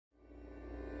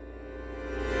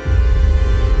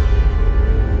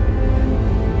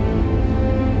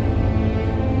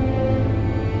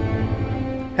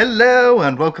Hello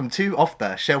and welcome to Off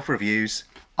the Shelf Reviews.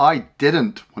 I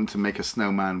didn't want to make a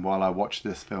snowman while I watched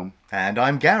this film. And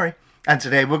I'm Gary. And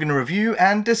today we're going to review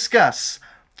and discuss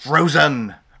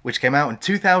Frozen, which came out in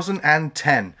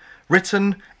 2010.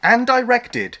 Written and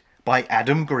directed by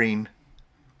Adam Green.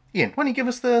 Ian, why don't you give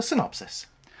us the synopsis?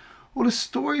 Well, the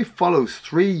story follows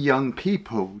three young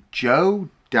people, Joe,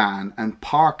 Dan and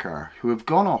Parker, who have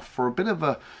gone off for a bit of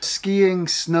a skiing,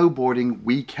 snowboarding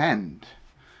weekend.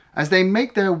 As they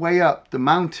make their way up the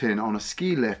mountain on a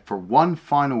ski lift for one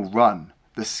final run,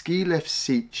 the ski lift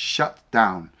seat shuts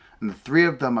down and the three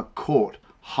of them are caught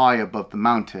high above the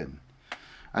mountain.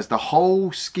 As the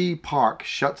whole ski park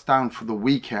shuts down for the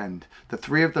weekend, the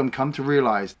three of them come to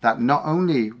realize that not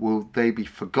only will they be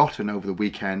forgotten over the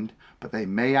weekend, but they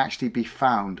may actually be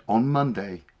found on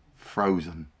Monday,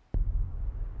 frozen.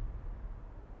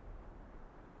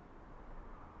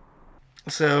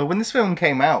 So when this film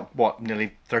came out,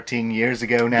 nearly 13 years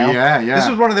ago now? Yeah. This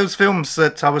was one of those films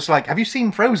that I was like, have you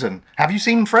seen Frozen? Have you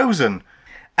seen Frozen?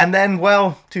 And then,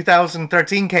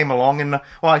 2013 came along and,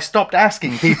 I stopped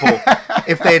asking people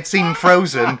if they had seen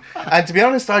Frozen. And to be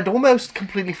honest, I'd almost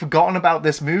completely forgotten about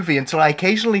this movie until I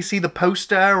occasionally see the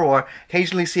poster or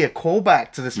occasionally see a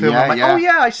callback to this film. I'm like, oh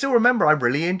yeah, I still remember. I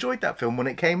really enjoyed that film when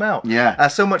it came out. Yeah.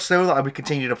 So much so that I would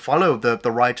continue to follow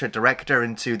the writer-director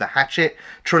into the Hatchet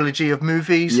trilogy of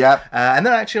movies. Yep. And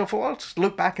then actually I thought, I'll just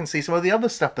look back and see some of the other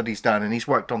stuff that he's done. And he's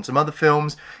worked on some other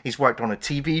films. He's worked on a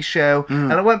TV show.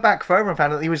 And I went back further and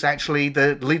found out he was actually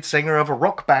the lead singer of a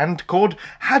rock band called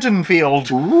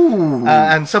Haddonfield. Ooh.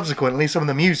 And subsequently, some of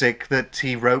the music that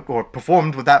he wrote or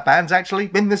performed with that band's actually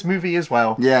in this movie as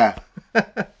well. Yeah.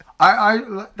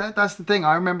 That's the thing.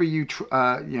 I remember you,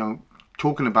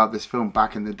 talking about this film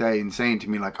back in the day and saying to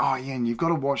me like, oh, Iain, you've got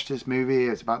to watch this movie.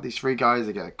 It's about these three guys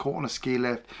that get caught on a ski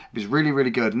lift. It was really,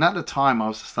 really good. And at the time, I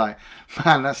was just like,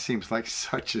 man, that seems like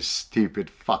such a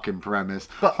stupid fucking premise.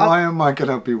 But why am I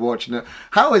going to be watching it?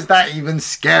 How is that even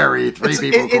scary? Three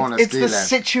people caught on a ski lift. It's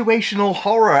the situational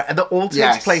horror that all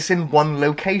takes place in one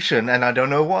location. And I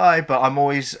don't know why, but I'm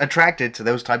always attracted to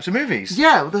those types of movies.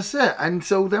 Yeah, well, that's it. And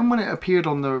so then when it appeared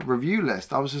on the review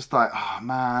list, I was just like, oh,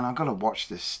 man, I've got to watch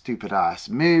this stupid ass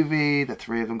movie, the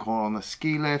three of them caught on the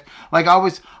ski lift. Like I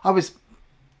was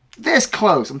this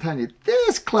close, I'm telling you,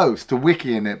 this close to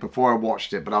wikiing it before I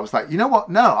watched it, but I was like, you know what,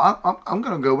 no, I'm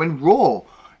gonna go in raw.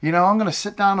 I'm gonna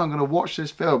sit down, I'm gonna watch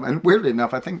this film. And weirdly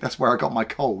enough, I think that's where I got my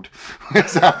cold,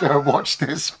 was after I watched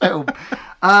this film.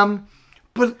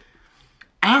 But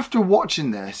after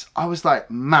watching this, I was like,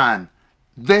 man,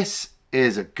 this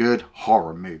is a good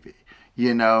horror movie.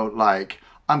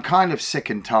 I'm kind of sick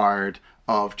and tired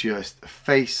of just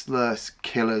faceless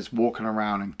killers walking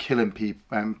around and killing people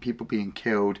and people being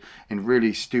killed in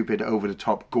really stupid,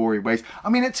 over-the-top, gory ways. I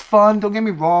mean, it's fun, don't get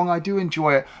me wrong, I do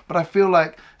enjoy it, but I feel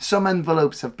like some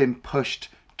envelopes have been pushed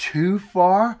too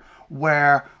far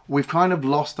where we've kind of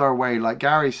lost our way. Like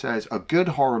Gary says, a good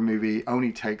horror movie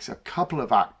only takes a couple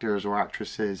of actors or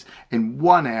actresses in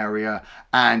one area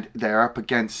and they're up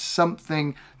against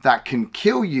something that can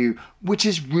kill you, which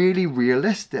is really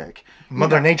realistic.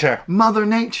 Mother Nature. Mother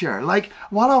Nature. Like,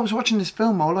 while I was watching this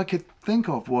film, all I could think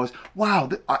of was, wow,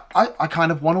 I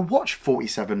kind of want to watch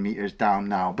 47 meters down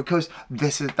now, because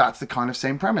that's the kind of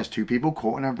same premise. Two people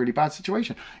caught in a really bad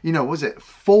situation. Was it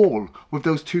Fall with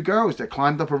those two girls that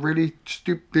climbed up a really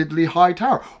stupidly high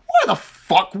tower? Why the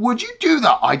fuck would you do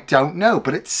that? I don't know,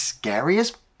 but it's scary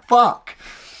as fuck.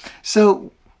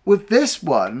 So with this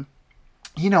one,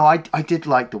 I did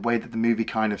like the way that the movie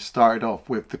kind of started off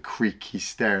with the creaky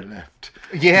stair lift.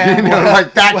 Yeah,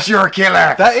 that's your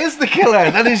killer. That is the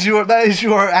killer. That is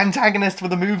your antagonist for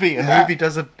the movie. And the movie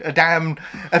does a damn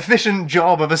efficient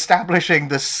job of establishing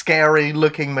the scary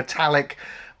looking metallic,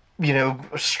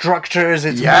 structures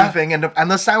it's moving and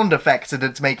the sound effects that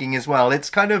it's making as well. It's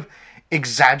kind of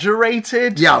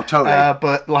exaggerated. Yeah, totally.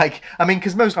 But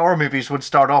because most horror movies would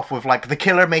start off with like the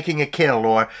killer making a kill,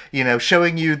 or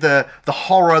showing you the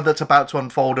horror that's about to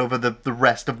unfold over the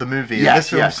rest of the movie.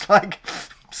 Yes, and this film's like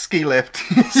ski lift,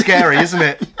 scary, isn't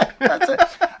it? That's it.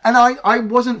 And I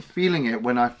wasn't feeling it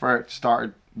when I first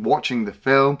started watching the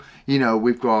film.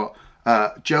 We've got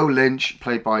Joe Lynch,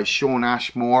 played by Shawn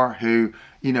Ashmore, who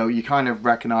you kind of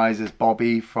recognize as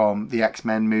Bobby from the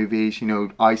X-Men movies.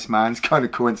 Iceman's kind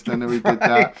of coincidental he did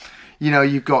that.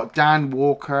 You've got Dan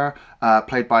Walker,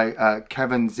 played by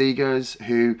Kevin Zegers,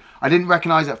 who I didn't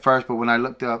recognize at first, but when I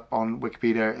looked up on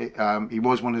Wikipedia, he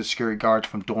was one of the security guards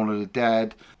from Dawn of the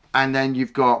Dead. And then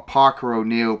you've got Parker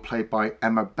O'Neill, played by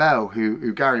Emma Bell,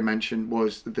 who Gary mentioned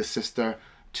was the sister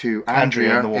to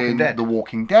Andrea in The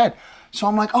Walking Dead. So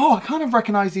I'm like, oh, I kind of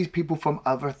recognize these people from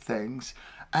other things.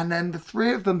 And then the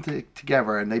three of them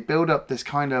together, and they build up this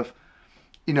kind of,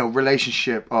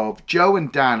 relationship of Joe and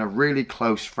Dan are really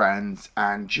close friends,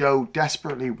 and Joe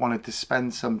desperately wanted to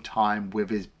spend some time with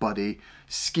his buddy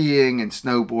skiing and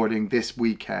snowboarding this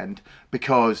weekend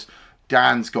because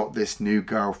Dan's got this new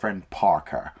girlfriend,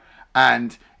 Parker.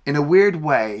 And in a weird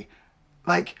way,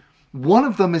 like, one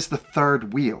of them is the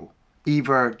third wheel,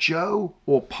 either Joe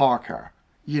or Parker.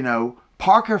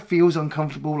 Parker feels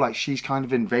uncomfortable, like she's kind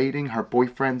of invading her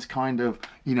boyfriend's kind of,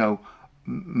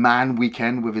 man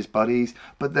weekend with his buddies,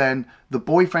 but then the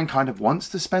boyfriend kind of wants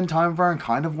to spend time with her and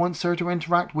kind of wants her to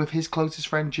interact with his closest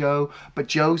friend Joe, but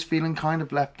Joe's feeling kind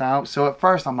of left out. So at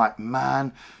first I'm like,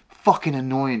 man, fucking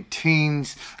annoying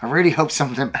teens. I really hope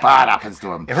something bad happens to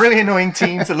them. Really annoying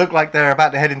teens that look like they're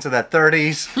about to head into their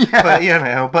 30s.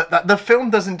 Yeah. But the film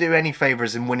doesn't do any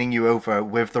favors in winning you over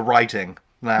with the writing.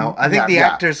 Now, I think the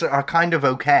actors are kind of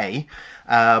okay,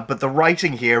 but the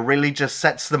writing here really just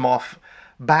sets them off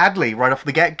badly right off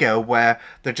the get-go, where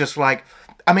they're just like,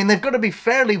 I mean, they've got to be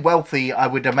fairly wealthy, I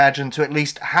would imagine, to at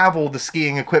least have all the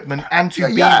skiing equipment and to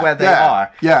be where they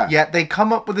are. Yeah. Yet they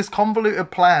come up with this convoluted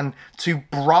plan to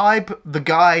bribe the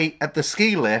guy at the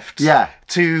ski lift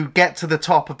to get to the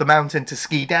top of the mountain to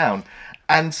ski down.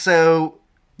 And so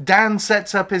Dan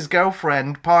sets up his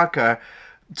girlfriend, Parker,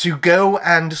 to go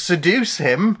and seduce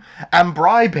him and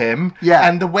bribe him. Yeah.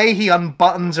 And the way he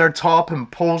unbuttons her top and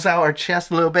pulls out her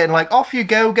chest a little bit and like, off you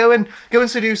go and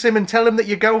seduce him and tell him that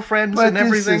you're girlfriends and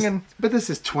everything. But this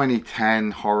is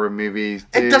 2010 horror movies,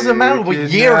 dude. It doesn't matter what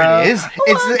year it is.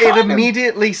 It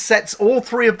immediately sets all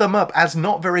three of them up as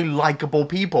not very likable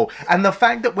people. And the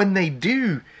fact that when they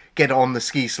do get on the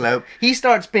ski slope, he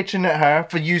starts bitching at her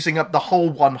for using up the whole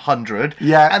 100.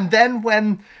 Yeah. And then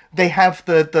when they have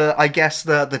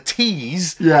the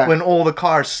tease when all the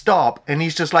cars stop, and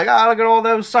he's just like, look at all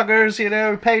those suckers,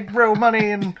 paid real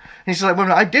money, and he's like, well,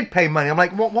 I did pay money. I'm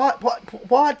like,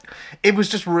 what? It was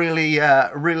just really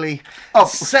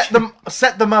set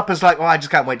them up as like, well, I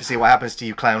just can't wait to see what happens to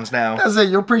you clowns now. That's it.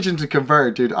 You're preaching to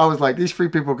convert, dude. I was like, these three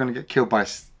people are going to get killed by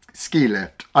ski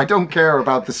lift. I don't care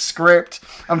about the script.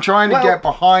 I'm trying to get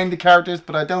behind the characters,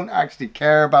 but I don't actually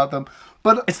care about them.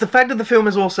 But it's the fact that the film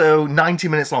is also 90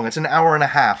 minutes long. It's an hour and a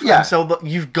half. Yeah. And so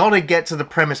you've got to get to the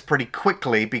premise pretty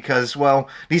quickly because, well,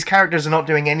 these characters are not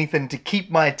doing anything to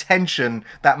keep my attention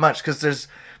that much because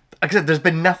like I said, there's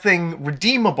been nothing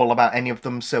redeemable about any of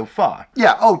them so far.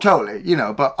 Yeah, totally.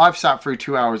 But I've sat through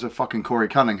 2 hours of fucking Corey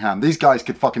Cunningham. These guys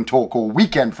could fucking talk all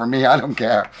weekend for me. I don't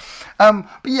care. But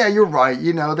yeah, you're right.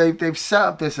 They've set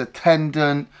up this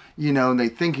attendant. And they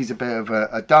think he's a bit of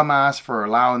a dumbass for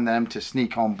allowing them to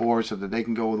sneak on board so that they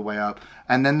can go all the way up.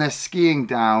 And then they're skiing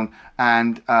down,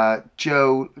 and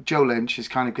Joe Lynch is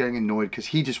kind of getting annoyed because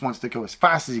he just wants to go as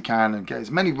fast as he can and get as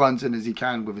many runs in as he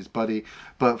can with his buddy.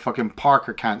 But fucking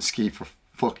Parker can't ski for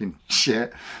fucking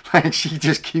shit. Like, she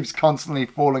just keeps constantly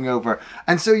falling over.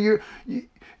 And so you're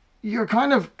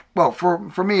kind of, well,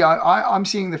 for me, I'm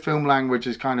seeing the film language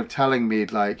as kind of telling me,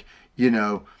 like,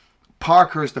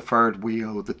 Parker is the third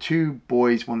wheel. The two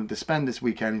boys wanted to spend this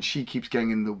weekend, and she keeps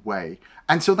getting in the way.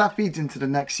 And so that feeds into the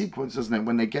next sequence, doesn't it?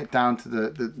 When they get down to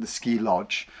the ski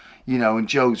lodge, and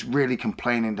Joe's really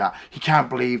complaining that he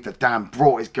can't believe that Dan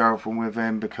brought his girlfriend with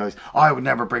him because I would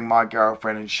never bring my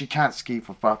girlfriend and she can't ski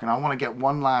for fucking. I want to get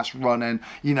one last run in.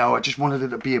 I just wanted it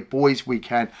to be a boys'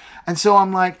 weekend. And so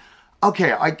I'm like,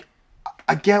 okay,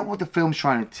 I get what the film's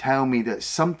trying to tell me, that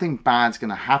something bad's going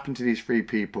to happen to these three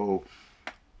people.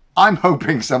 I'm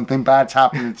hoping something bad's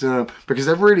happening to them because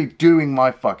they're really doing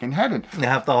my fucking head in. You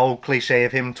have the whole cliche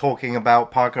of him talking about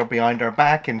Parker behind her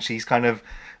back, and she's kind of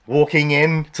walking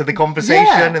in to the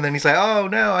conversation, and then he's like, oh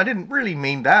no, I didn't really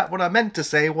mean that. What I meant to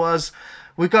say was,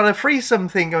 we've got a threesome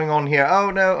thing going on here.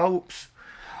 Oh no, oops.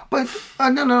 But I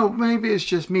don't know, maybe it's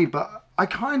just me, but I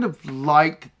kind of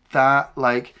liked that.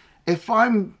 Like, if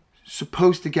I'm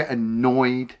supposed to get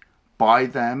annoyed by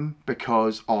them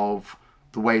because of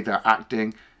the way they're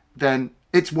acting, then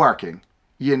it's working.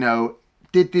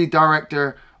 Did the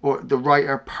director or the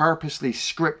writer purposely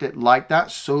script it like that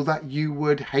so that you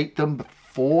would hate them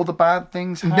before the bad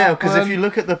things happen? No, because if you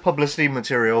look at the publicity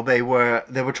material, they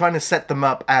were trying to set them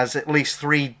up as at least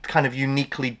three kind of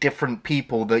uniquely different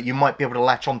people that you might be able to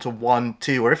latch onto one,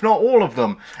 two, or if not all of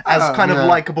them as kind of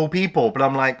likable people. But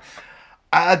I'm like,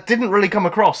 I didn't really come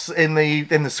across in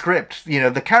the script.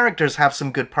 The characters have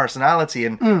some good personality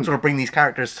and sort of bring these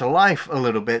characters to life a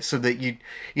little bit, so that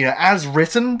as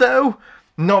written though,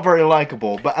 not very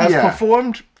likable, but as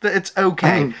performed, it's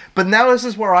okay. But now this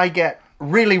is where I get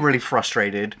really, really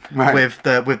frustrated Right. with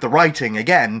the writing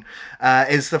again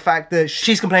is the fact that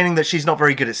she's complaining that she's not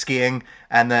very good at skiing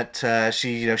and that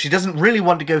she doesn't really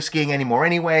want to go skiing anymore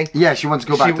anyway. Yeah, she wants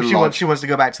to go back to the lodge. She wants to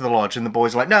go back to the lodge, and the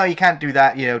boys are like, no, you can't do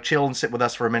that. Chill and sit with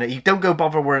us for a minute. You don't go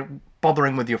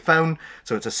bothering with your phone.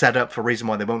 So it's a setup for a reason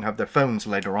why they won't have their phones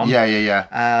later on.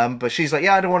 Yeah. But she's like,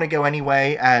 yeah, I don't want to go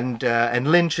anyway. And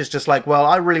Lynch is just like, well,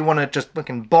 I really want to just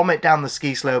fucking bomb it down the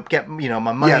ski slope, get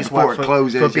my money's worth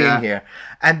for being here.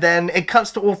 And then it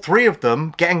cuts to all three of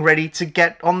them getting ready to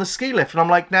get on the ski lift, and I'm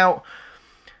like, now.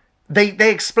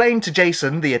 They explained to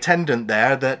Jason, the attendant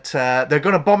there, that they're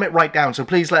going to bomb it right down. So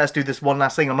please let us do this one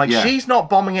last thing. I'm like, she's not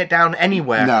bombing it down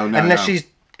anywhere unless she's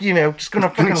just going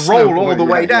to fucking roll all the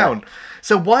way down. Yeah.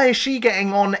 So why is she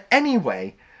getting on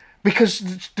anyway?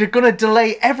 Because they're going to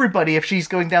delay everybody if she's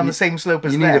going down the same slope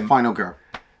as them. You need a final girl.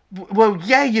 Well,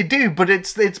 yeah, you do, but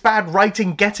it's bad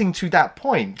writing getting to that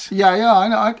point. Yeah, I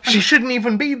know. She shouldn't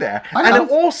even be there. I know. And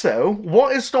also,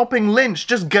 what is stopping Lynch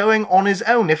just going on his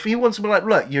own? If he wants to be like,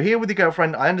 look, you're here with your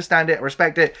girlfriend, I understand it, I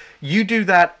respect it, you do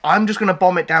that, I'm just going to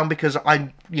bomb it down because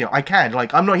I can.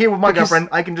 Like, I'm not here with my girlfriend,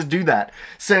 I can just do that.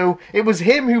 So, it was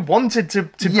him who wanted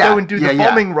to go and do the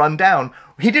bombing run down.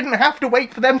 He didn't have to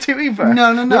wait for them to either.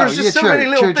 No. There's just so many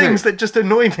little things that just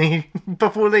annoy me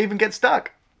before they even get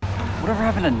stuck. Whatever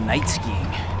happened to night skiing?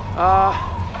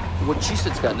 What she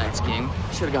said's got night skiing.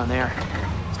 Should have gone there.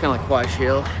 It's kind of like Quiet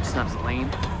Shield. It's not as lame.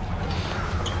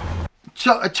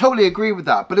 So I totally agree with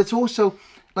that, but it's also,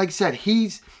 like I said,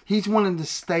 he's wanting to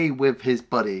stay with his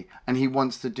buddy, and he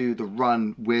wants to do the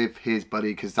run with his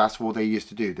buddy because that's what they used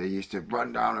to do. They used to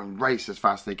run down and race as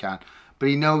fast as they can. But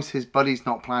he knows his buddy's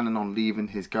not planning on leaving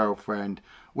his girlfriend,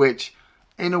 which,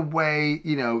 in a way,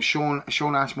 Shawn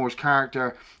Ashmore's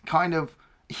character kind of.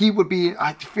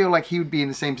 I feel like he would be in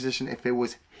the same position if it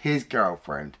was his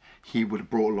girlfriend he would have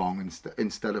brought along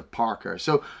instead of Parker.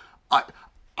 So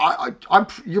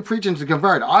you're preaching to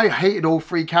convert. I hated all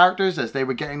three characters as they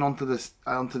were getting onto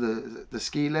the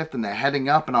ski lift and they're heading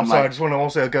up, and I'm like, sorry, I just want to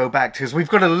also go back because we've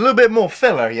got a little bit more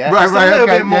filler, yeah. Right, a little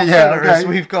bit more filler. Okay.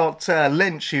 We've got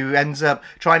Lynch who ends up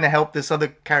trying to help this other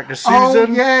character, Susan. Oh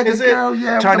yeah, the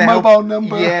girl, trying with the mobile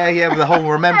number. Yeah, with the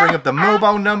whole remembering of the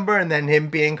mobile number, and then him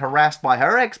being harassed by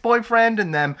her ex-boyfriend,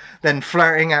 and then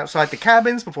flirting outside the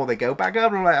cabins before they go back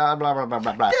up, and like blah blah blah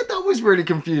blah blah. Yeah, that was really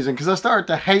confusing because I started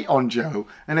to hate on Joe,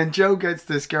 and then Joe gets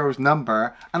this girl's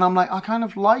number, and I'm like, I kind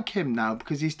of like him now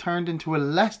because he's turned into a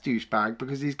less douchebag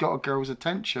because he's got a girl's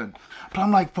attention. But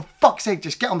I'm like, for fuck's sake,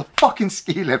 just get on the fucking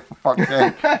ski lift, for fuck's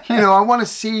sake. I want to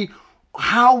see,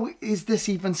 how is this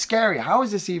even scary? How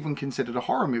is this even considered a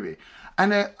horror movie?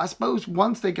 And I suppose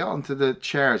once they get onto the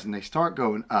chairs and they start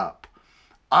going up,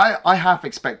 I half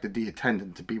expected the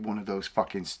attendant to be one of those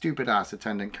fucking stupid ass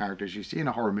attendant characters you see in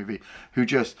a horror movie who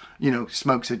just,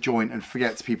 smokes a joint and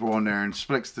forgets people on there and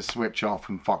flicks the switch off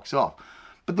and fucks off.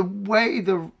 But the way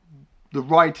the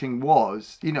writing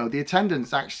was, the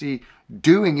attendant's actually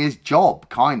doing his job,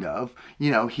 kind of.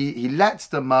 He lets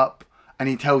them up and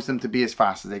he tells them to be as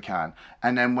fast as they can.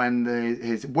 And then when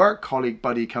his work colleague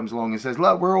buddy comes along and says,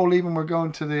 look, we're all leaving, we're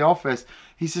going to the office,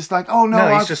 he's just like, oh no.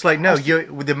 No, he's just like, no,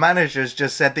 the managers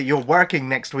just said that you're working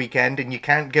next weekend and you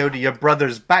can't go to your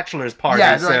brother's bachelor's party.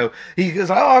 Yeah, so he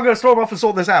goes, oh, I'm going to storm off and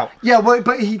sort this out. Yeah,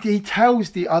 but he tells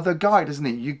the other guy, doesn't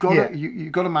he? You got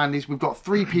to man these. We've got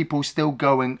 3 people still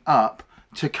going up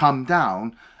to come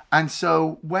down. And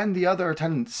so when the other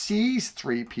attendant sees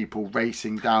 3 people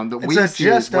racing down that we see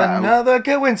just as well, another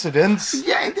coincidence.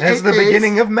 Yeah, it's the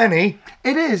beginning of many.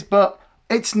 It is, but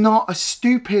it's not a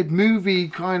stupid movie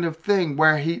kind of thing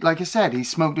where he, like I said, he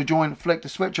smoked a joint, flicked the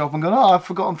switch off and gone, oh, I've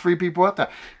forgotten 3 people up there.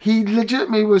 He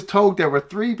legitimately was told there were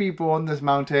 3 people on this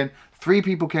mountain, 3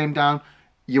 people came down.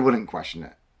 You wouldn't question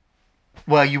it.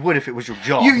 Well, you would if it was your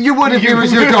job. You would if it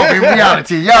was your job in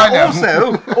reality. Yeah, I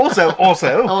know.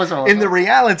 Also, in the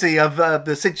reality of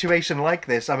the situation like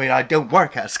this, I mean, I don't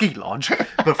work at a ski lodge,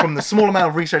 but from the small amount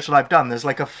of research that I've done, there's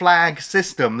like a flag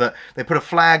system that they put a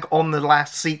flag on the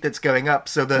last seat that's going up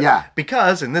so that,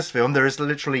 because in this film, there is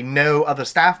literally no other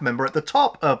staff member at the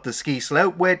top of the ski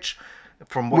slope, which...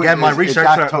 From again, my research,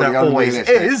 there always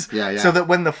is. So that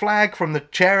when the flag from the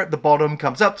chair at the bottom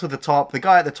comes up to the top, the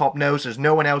guy at the top knows there's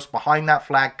no one else behind that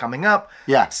flag coming up.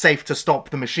 Safe to stop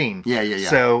the machine.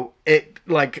 So it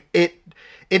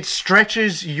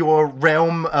stretches your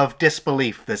realm of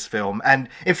disbelief, this film, and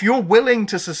if you're willing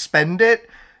to suspend it,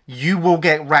 you will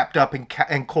get wrapped up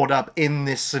and caught up in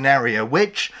this scenario,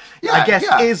 which I guess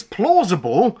is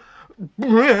plausible.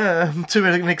 To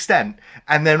an extent,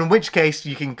 and then in which case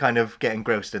you can kind of get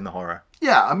engrossed in the horror.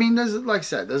 Yeah, I mean, there's like I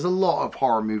said, there's a lot of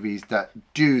horror movies that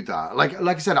do that. Like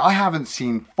I said, I haven't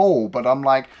seen Fall, but I'm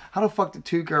like, how the fuck did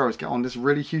two girls get on this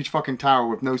really huge fucking tower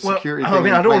with no security? I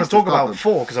mean, I don't want to talk about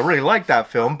Fall because I really like that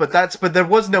film, but there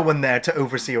was no one there to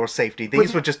oversee your safety.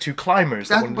 These were just two climbers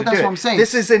that wanted to do it. That's what I'm saying.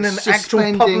 This is in an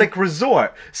actual public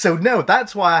resort, so no,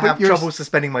 that's why I have trouble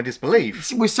suspending my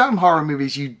disbelief. With some horror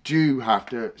movies, you do have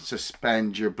to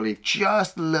suspend your belief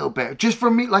just a little bit. Just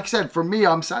for me, like I said, for me,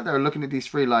 I'm sat there looking at these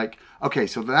three like, okay,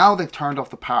 so now they've turned off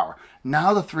the power.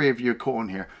 Now the three of you are caught in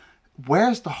here.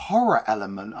 Where's the horror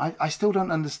element? I still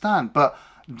don't understand. But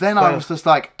then I was just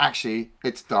like, actually,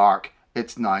 it's dark.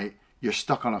 It's night. You're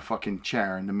stuck on a fucking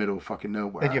chair in the middle of fucking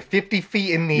nowhere. And you're 50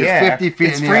 feet in the air. 50 feet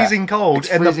it's in the freezing air. cold.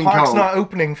 And the park's not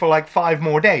opening for like 5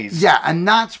 more days. Yeah, and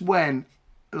that's when,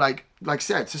 like I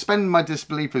said, suspending my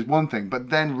disbelief is one thing. But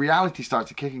then reality starts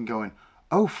to kick in going,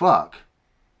 oh, fuck.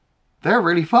 They're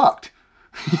really fucked.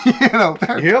 You know,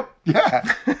 yep.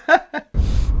 Yeah.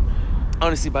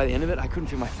 Honestly, by the end of it, I couldn't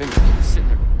feel my fingers. I was sitting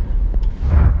there.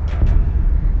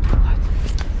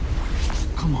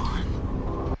 Come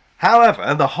on.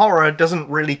 However, the horror doesn't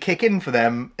really kick in for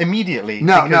them immediately.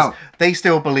 No. They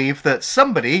still believe that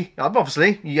somebody,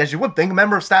 obviously, as you would think, a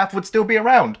member of staff would still be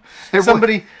around.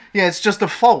 It's just a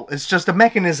fault. It's just a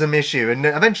mechanism issue. And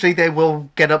eventually they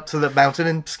will get up to the mountain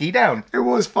and ski down. It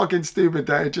was fucking stupid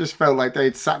that it just felt like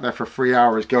they'd sat there for 3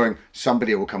 hours going,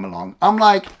 somebody will come along. I'm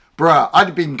like, bruh, I'd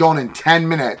have been gone in 10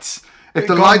 minutes. If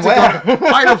the lights are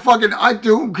gone, I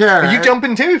don't care. Are you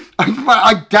jumping too?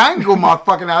 I dangle my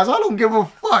fucking ass. I don't give a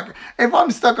fuck. If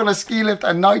I'm stuck on a ski lift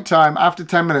at night time, after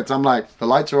 10 minutes, I'm like, the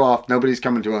lights are off. Nobody's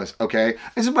coming to us. Okay.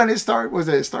 This is when it started.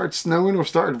 It started snowing or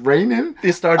started raining?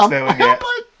 It started snowing, yeah.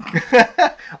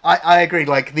 I agree.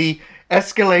 Like, the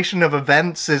escalation of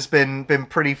events has been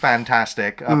pretty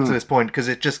fantastic up to this point, because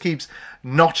it just keeps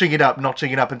notching it up,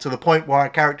 and to the point where our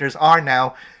characters are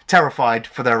now terrified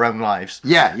for their own lives.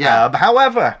 Yeah.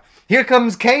 However, here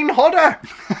comes Kane Hodder.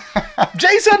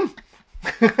 Jason!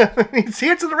 He's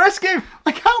here to the rescue.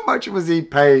 Like, how much was he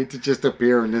paid to just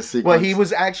appear in this sequence? Well, he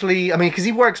was actually, I mean, because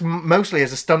he works mostly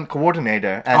as a stunt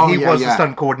coordinator, and he was the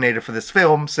stunt coordinator for this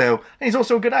film, so, and he's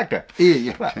also a good actor.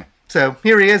 Yeah. Well, so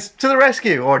here he is to the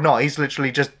rescue, or not, he's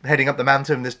literally just heading up the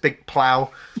mountain in this big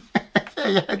plow.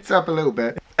 Yeah, it's up a little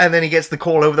bit. And then he gets the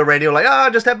call over the radio like,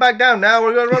 just head back down now,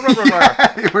 we're going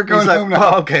we're going home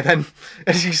now. Oh, okay, then.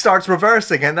 And he starts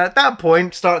reversing, and at that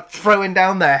point start throwing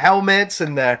down their helmets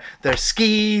and their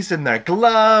skis and their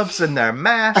gloves and their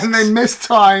masks. And they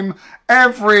mistime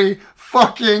every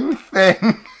fucking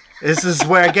thing. This is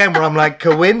where I'm like,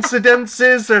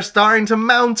 coincidences are starting to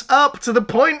mount up to the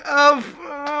point of,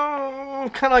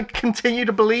 can I continue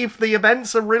to believe the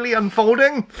events are really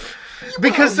unfolding?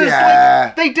 Because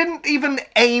they didn't even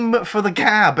aim for the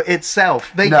cab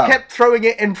itself. They kept throwing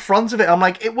it in front of it. I'm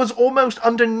like, it was almost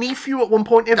underneath you at one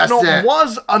point, if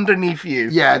was underneath you.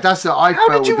 Yeah, that's what I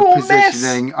felt with the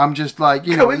positioning. Miss? I'm just like,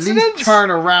 at least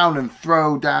turn around and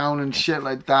throw down and shit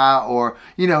like that. Or,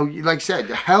 like I said,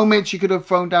 the helmets you could have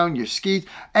thrown down, your skis,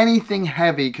 anything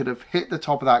heavy could have hit the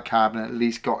top of that cab and at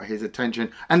least got his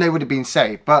attention, and they would have been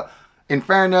safe. But in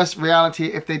fairness, reality,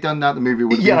 if they'd done that, the movie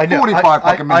would have been 45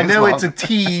 fucking minutes I know long. It's a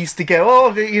tease to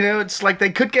go, it's like they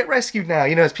could get rescued now.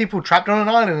 It's people trapped on an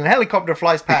island and a helicopter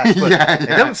flies past, but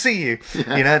they don't see you.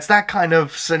 Yeah. It's that kind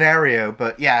of scenario.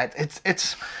 But yeah,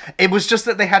 it was just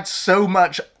that they had so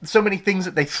many things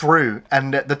that they threw,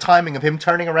 and the timing of him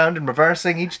turning around and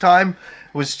reversing each time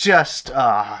was just,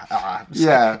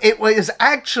 It was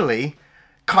actually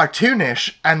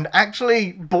cartoonish and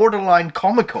actually borderline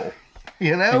comical.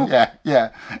 Yeah.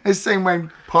 It's the same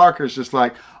when Parker's just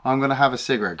like, I'm going to have a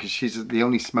cigarette, because she's the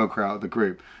only smoker out of the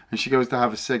group. And she goes to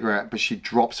have a cigarette, but she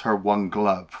drops her one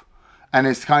glove. And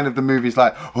it's kind of the movie's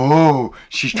like, oh,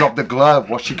 she's dropped the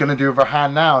glove. What's she going to do with her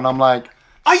hand now? And I'm like,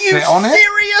 are you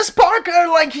serious, Parker?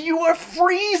 Like, you are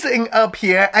freezing up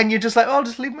here, and you're just like, I'll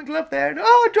just leave my glove there.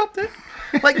 Oh, I dropped it.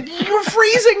 Like, you're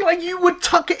freezing. Like, you would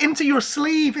tuck it into your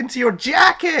sleeve, into your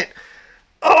jacket.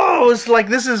 Oh, it's like,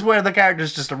 this is where the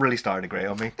characters just are really starting to grate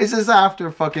on me. Is this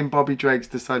after fucking Bobby Drake's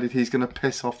decided he's going to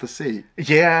piss off the seat?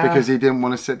 Yeah. Because he didn't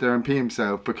want to sit there and pee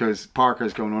himself, because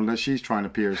Parker's going on that she's trying to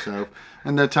pee herself.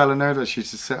 And they're telling her that she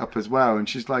should sit up as well. And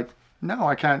she's like, no,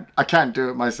 I can't do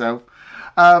it myself.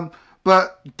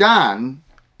 But Dan,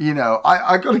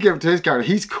 I got to give it to his character.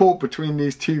 He's caught between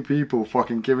these two people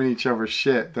fucking giving each other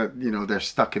shit that, they're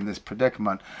stuck in this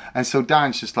predicament. And so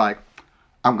Dan's just like,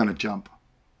 I'm going to jump.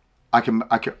 I can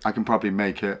probably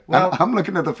make it. Well, and I'm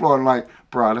looking at the floor and like,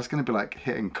 bro, that's going to be like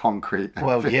hitting concrete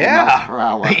at 50 miles per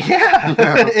hour. Yeah,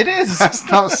 it is. That's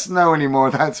not snow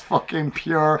anymore. That's fucking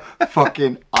pure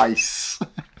fucking ice.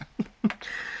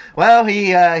 Well,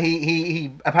 he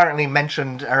apparently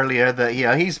mentioned earlier that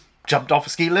he's jumped off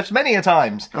of ski lifts many a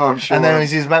times. Oh, I'm sure. And then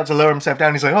as he's about to lower himself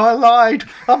down, he's like, "Oh, I lied.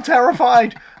 I'm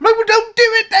terrified." I'm like, "Well, don't do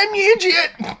it then, you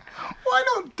idiot." Why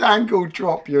not dangle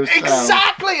drop yourself?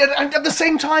 Exactly, and at the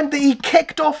same time that he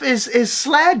kicked off his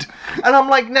sled, and I'm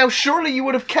like, now surely you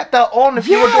would have kept that on if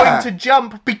you were going to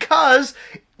jump, because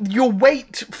your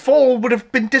weight fall would have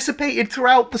been dissipated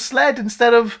throughout the sled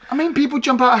instead of... I mean, people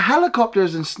jump out of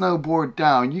helicopters and snowboard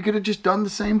down. You could have just done the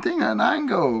same thing at an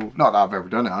angle. Not that I've ever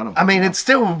done it. I mean, it's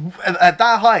still, at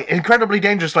that height, incredibly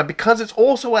dangerous. Like, because it's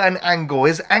also at an angle,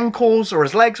 his ankles or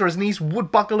his legs or his knees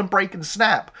would buckle and break and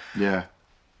snap. Yeah.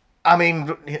 I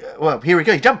mean, well, here we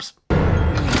go. He jumps. Oh,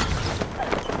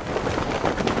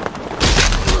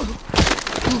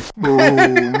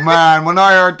 man. When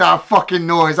I heard that fucking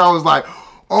noise, I was like,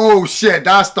 oh, shit.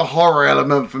 That's the horror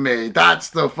element for me.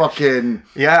 That's the fucking...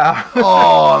 Yeah.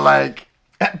 Oh, like...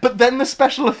 But then the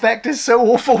special effect is so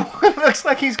awful. It looks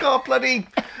like he's got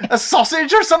a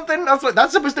sausage or something. I was like,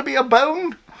 that's supposed to be a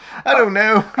bone? I don't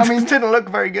know. I mean, it didn't look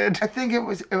very good. I think it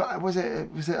was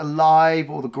it Alive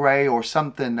or The Grey or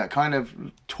something that kind of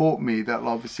taught me that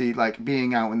obviously, like,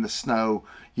 being out in the snow,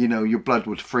 your blood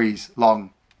would freeze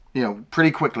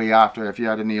pretty quickly after if you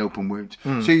had any open wounds.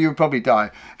 So you would probably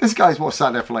die. This guy's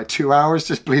sat there for like 2 hours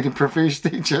just bleeding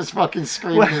profusely, just fucking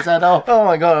screaming his head off. Oh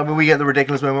my god, I mean, we get the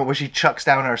ridiculous moment where she chucks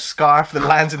down her scarf that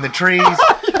lands in the trees.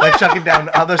 They're chucking down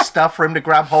other stuff for him to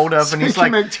grab hold of, and he's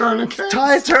like, make tourniquets.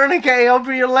 Tie a tourniquet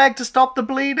over your leg to stop the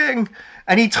bleeding.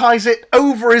 And he ties it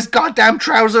over his goddamn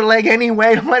trouser leg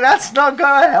anyway. I'm like, that's not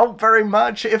gonna help very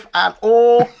much, if at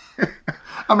all.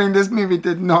 I mean, this movie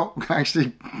did not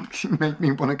actually make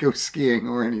me want to go skiing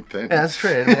or anything. Yeah, that's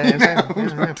true.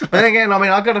 But then again, I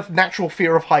mean, I've got a natural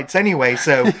fear of heights anyway,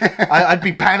 so I'd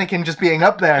be panicking just being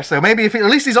up there. So maybe at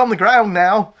least he's on the ground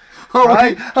now. Oh,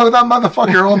 right? Oh, that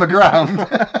motherfucker on the ground.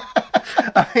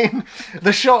 I mean,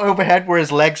 the shot overhead where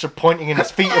his legs are pointing and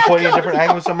his feet are pointing at different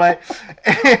angles. I'm like,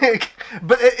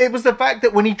 but it was the fact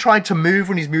that when he tried to move,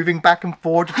 when he's moving back and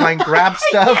forth to try and grab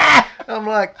stuff, I'm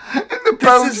like, and the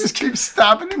bones just keep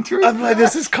stabbing into his I'm like,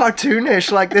 this is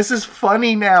cartoonish. Like, this is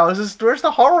funny now. Where's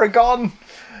the horror gone?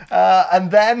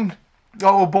 And then,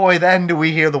 oh boy, then do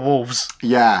we hear the wolves.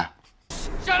 Yeah.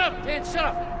 Shut up, Dan, shut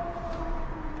up!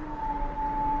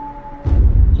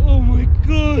 Oh my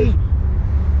god!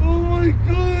 Oh my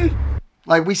god!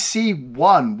 Like, we see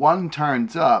one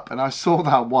turns up, and I saw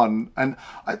that one, and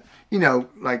I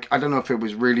don't know if it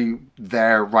was really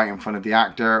there right in front of the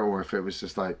actor, or if it was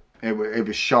just like it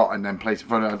was shot and then placed in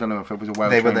front of. I don't know if it was a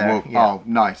well-trained wolf. Yeah. Oh,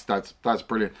 nice! That's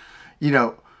brilliant.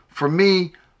 For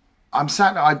me, I'm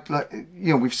sat.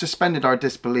 We've suspended our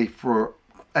disbelief for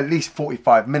at least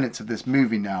 45 minutes of this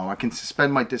movie now. I can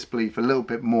suspend my disbelief a little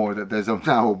bit more that there's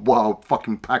now a wild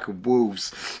fucking pack of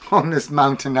wolves on this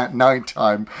mountain at night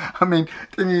time. I mean,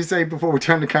 didn't you say before we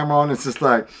turned the camera on, it's just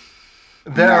like...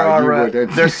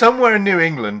 They're somewhere in New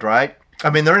England, right? I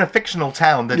mean, they're in a fictional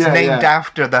town that's named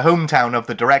after the hometown of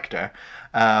the director.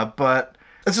 But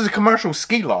this is a commercial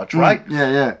ski lodge, right?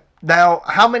 Yeah. Now,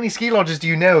 how many ski lodges do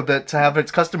you know that have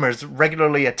its customers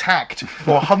regularly attacked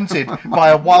or hunted by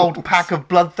a wild pack of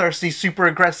bloodthirsty, super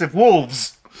aggressive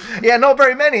wolves? Yeah, not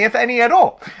very many, if any at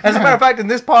all. As a matter of fact, in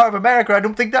this part of America, I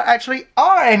don't think there actually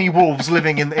are any wolves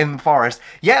living in the forest.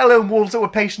 Let alone wolves that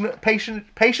would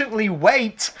patiently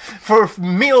wait for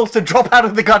meals to drop out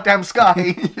of the goddamn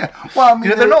sky. Yeah. Well, I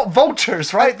mean, they're not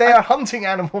vultures, right? They are hunting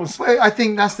animals. Well, I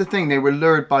think that's the thing. They were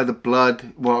lured by the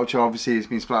blood, which obviously has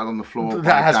been splattered on the floor.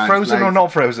 That has frozen or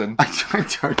not frozen? I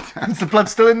don't know. Is the blood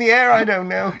still in the air? I don't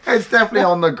know. It's definitely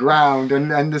on the ground,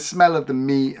 and the smell of the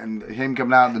meat and him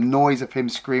coming out, the noise of him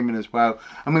screaming as well.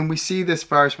 I mean, we see this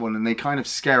first one and they kind of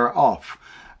scare it off,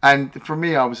 and for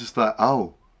me, I was just like,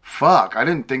 oh fuck, I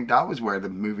didn't think that was where the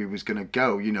movie was going to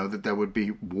go, that there would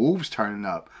be wolves turning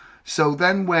up. So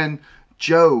then when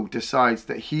Joe decides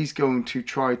that he's going to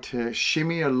try to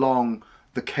shimmy along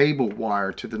the cable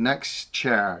wire to the next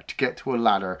chair to get to a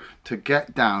ladder to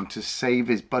get down to save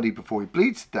his buddy before he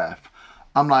bleeds to death,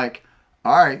 I'm like,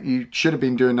 alright, you should have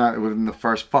been doing that within the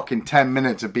first fucking 10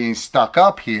 minutes of being stuck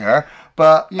up here.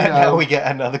 But, And now we get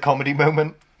another comedy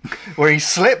moment where he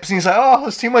slips and he's like, oh,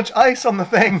 there's too much ice on the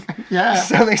thing. Yeah.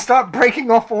 So they start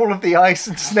breaking off all of the ice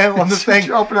and snow on the thing.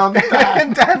 Dropping on the Dan.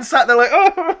 And Dan sat there like,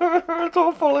 oh, it's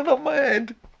all falling off my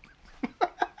head.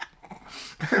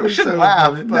 It was shouldn't so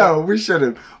laugh, funny. but- No, we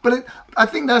shouldn't. But I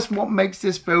think that's what makes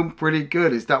this film pretty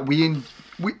good, is that we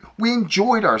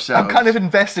enjoyed ourselves. I'm kind of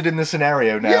invested in the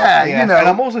scenario now. Yeah, you know. And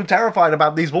I'm also terrified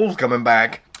about these wolves coming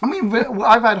back. I mean,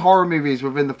 I've had horror movies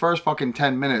within the first fucking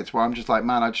 10 minutes where I'm just like,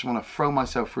 man, I just want to throw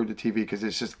myself through the TV because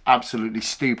it's just absolutely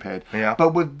stupid. Yeah.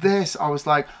 But with this, I was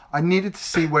like, I needed to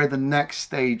see where the next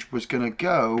stage was going to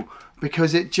go,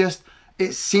 because it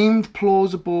seemed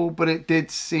plausible, but it did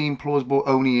seem plausible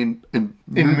only in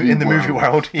The movie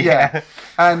world. Yeah.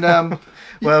 And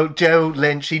well, Joe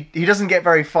Lynch, he doesn't get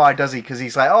very far, does he? Because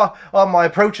he's like, oh, my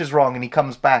approach is wrong, and he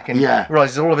comes back and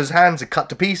realizes all of his hands are cut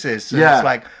to pieces. And it's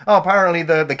like, oh, apparently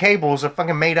the cables are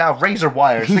fucking made out of razor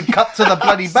wires. They cut to the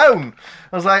bloody bone.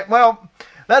 I was like, well,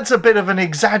 that's a bit of an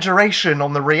exaggeration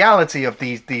on the reality of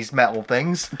these metal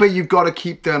things. But you've got to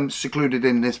keep them secluded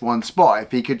in this one spot.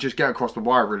 If he could just get across the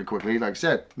wire really quickly, like I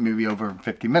said, movie over in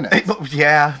 50 minutes.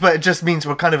 Yeah, but it just means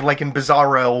we're kind of like in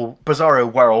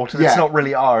Bizarro world. It's not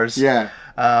really ours. Yeah.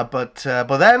 But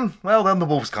then the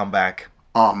wolves come back.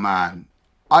 Oh, man.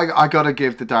 I got to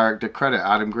give the director credit,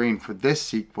 Adam Green, for this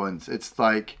sequence. It's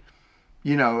like,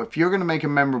 you know, if you're going to make a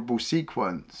memorable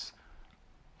sequence,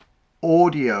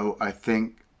 audio, I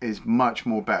think, is much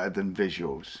more better than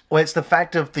visuals. Well, it's the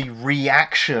fact of the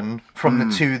reaction from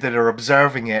the two that are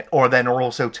observing it, or then are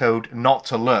also told not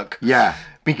to look. Yeah.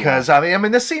 Because, I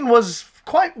mean, the scene was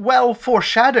quite well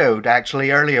foreshadowed,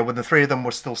 actually, earlier when the three of them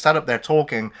were still sat up there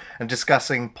talking and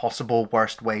discussing possible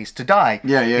worst ways to die.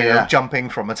 Yeah, you know, jumping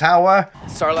from a tower.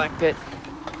 Sarlacc pit.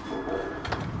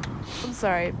 I'm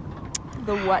sorry.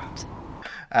 The what?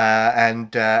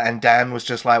 And Dan was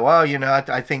just like, well, you know,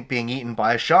 I think being eaten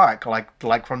by a shark,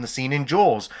 like from the scene in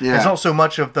Jaws. Yeah. It's not so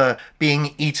much of the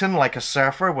being eaten like a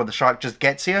surfer where the shark just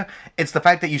gets you. It's the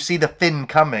fact that you see the fin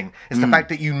coming. It's the fact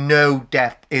that you know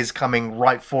death is coming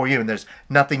right for you and there's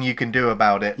nothing you can do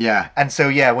about it. Yeah. And so,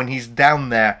 yeah, when he's down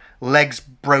there, legs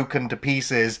broken to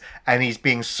pieces, and he's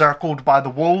being circled by the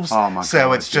wolves. Oh my so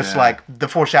God, it's just like the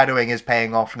foreshadowing is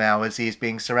paying off now as he's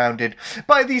being surrounded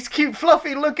by these cute,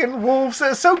 fluffy-looking wolves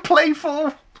that are so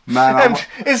playful. Man, and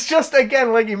it's just,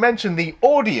 again, like you mentioned, the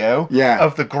audio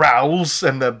of the growls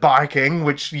and the barking,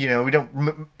 which, you know, we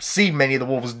don't see many of the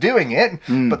wolves doing it,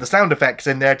 but the sound effects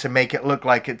in there to make it look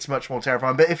like it's much more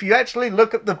terrifying. But if you actually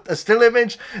look at the still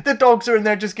image, the dogs are in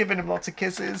there just giving him lots of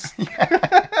kisses.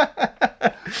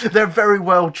 They're very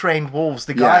well trained wolves.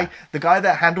 The guy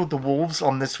that handled the wolves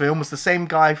on this film was the same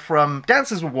guy from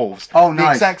Dances with Wolves. Oh, nice.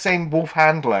 The exact same wolf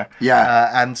handler.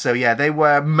 Yeah. And so, yeah, they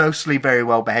were mostly very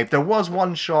well behaved. There was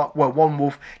one shot where one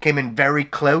wolf came in very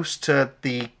close to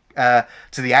the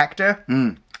actor.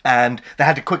 And they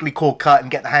had to quickly call cut and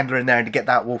get the handler in there and to get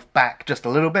that wolf back just a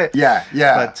little bit. Yeah.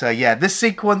 But this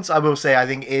sequence, I will say, I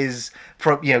think is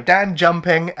from, you know, Dan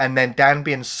jumping and then Dan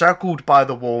being circled by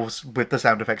the wolves with the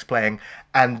sound effects playing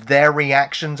and their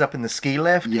reactions up in the ski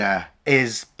lift. Yeah.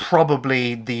 Is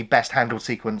probably the best handled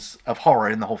sequence of horror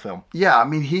in the whole film. Yeah, I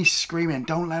mean, he's screaming,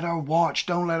 don't let her watch,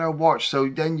 don't let her watch. So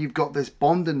then you've got this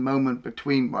bonding moment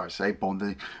between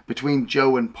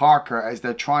Joe and Parker as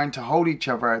they're trying to hold each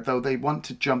other, though they want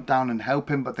to jump down and help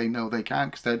him, but they know they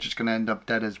can't because they're just going to end up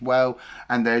dead as well.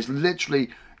 And there's literally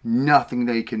nothing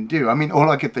they can do. I mean, all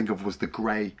I could think of was the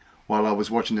grey. While I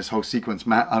was watching this whole sequence,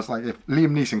 Matt, I was like, if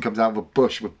Liam Neeson comes out of a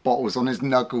bush with bottles on his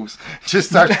knuckles,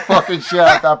 just starts fucking shit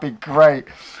up, that'd be great.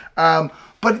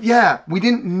 But yeah, we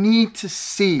didn't need to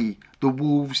see the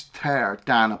wolves tear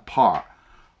Dan apart.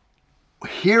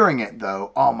 Hearing it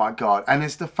though, oh my God. And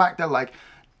it's the fact that like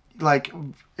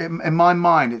in my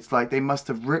mind, it's like they must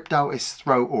have ripped out his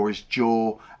throat or his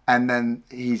jaw and then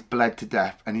he's bled to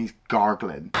death and he's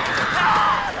gargling.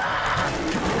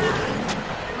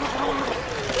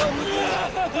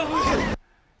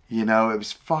 You know, it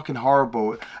was fucking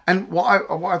horrible. And what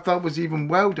I thought was even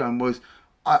well done was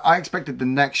I expected the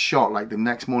next shot, like the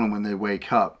next morning when they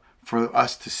wake up, for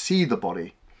us to see the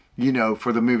body. You know,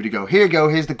 for the movie to go, here you go,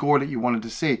 here's the gore that you wanted to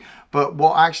see. But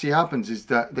what actually happens is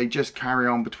that they just carry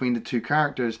on between the two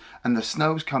characters and the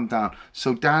snows come down.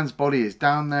 So Dan's body is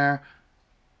down there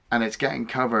and it's getting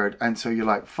covered. And so you're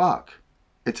like, fuck,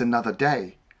 it's another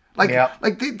day.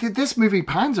 This movie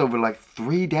pans over like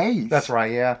 3 days. That's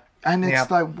right, yeah. And it's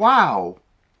like, wow.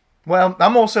 Well,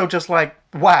 I'm also just like,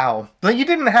 wow. Like, you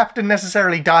didn't have to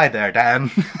necessarily die there, Dan.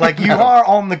 Like, you are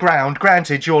on the ground.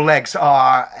 Granted, your legs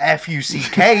are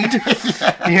F-U-C-K'd,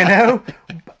 you know?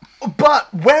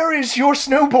 But where is your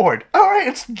snowboard? All right,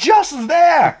 it's just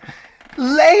there.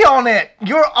 Lay on it.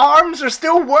 Your arms are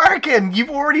still working. You've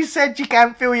already said you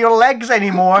can't feel your legs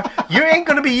anymore. You ain't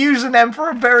going to be using them for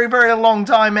a very, very long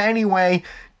time anyway.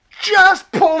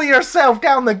 Just pull yourself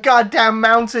down the goddamn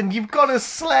mountain. You've got a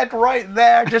sled right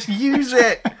there. Just use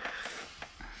it.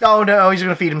 Oh no, he's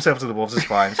going to feed himself to the wolves. It's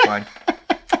fine, it's fine.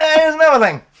 Here's another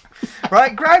thing.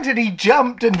 Right, granted he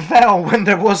jumped and fell when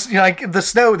there was, like, the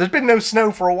snow. There's been no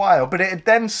snow for a while, but it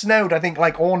then snowed, I think,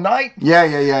 like, all night.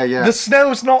 Yeah. The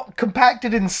snow's not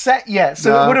compacted and set yet,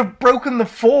 so it would have broken the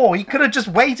fall. He could have just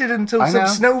waited until some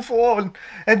snowfall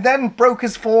and then broke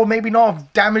his fall, maybe not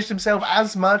have damaged himself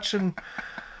as much.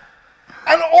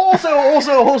 And also,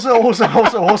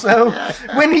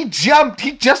 when he jumped,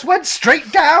 he just went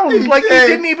straight down. He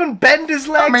didn't even bend his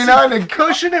legs. I mean, I'd have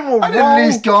cushion him or I'd roll. at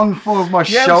least gone for my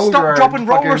shoulder. Stop, drop, and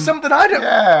roll or something. I don't.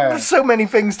 Yeah. There's so many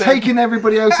things. Taking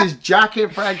everybody else's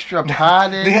jacket for extra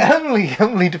padding. The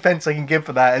only defense I can give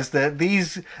for that is that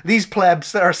these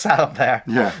plebs that are sat up there,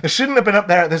 they shouldn't have been up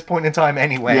there at this point in time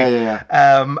anyway.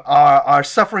 Are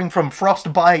suffering from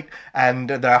frostbite, and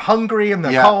they're hungry and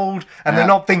they're cold and they're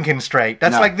not thinking straight.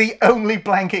 That's like the only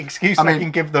blanket excuse I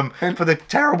can give them for the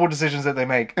terrible decisions that they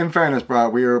make. In fairness, bro,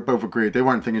 we were both agreed they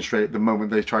weren't thinking straight the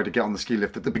moment they tried to get on the ski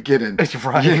lift at the beginning.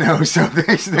 Right. You know, so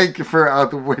they threw it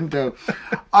out the window.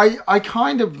 I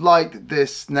kind of liked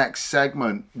this next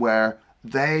segment where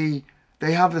they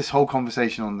have this whole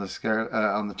conversation on the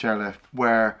chairlift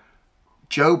where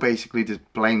Joe basically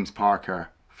just blames Parker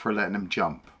for letting him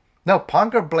jump. No,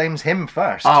 Parker blames him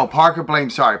first. Oh, Parker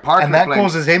blames, and that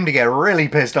causes him to get really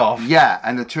pissed off. Yeah,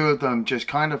 and the two of them just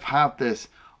kind of have this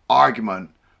argument,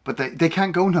 but they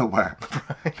can't go nowhere.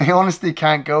 Right. They honestly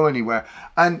can't go anywhere.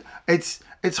 And it's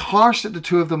harsh that the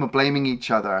two of them are blaming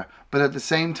each other, but at the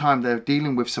same time, they're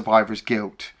dealing with survivor's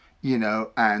guilt, you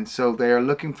know, and so they are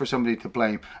looking for somebody to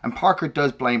blame. And Parker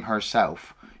does blame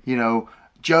herself. You know,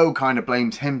 Joe kind of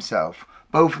blames himself.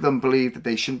 Both of them believe that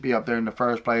they shouldn't be up there in the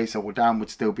first place, or Dan would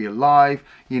still be alive.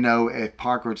 You know, if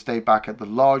Parker had stayed back at the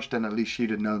lodge, then at least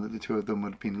she'd have known that the two of them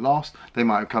would have been lost. They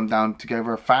might have come down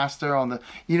together faster on the...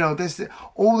 You know,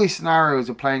 all these scenarios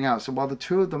are playing out. So while the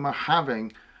two of them are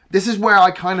having... This is where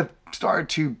I kind of started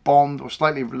to bond or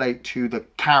slightly relate to the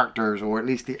characters, or at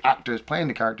least the actors playing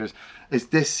the characters, is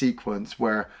this sequence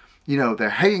where... You know, they're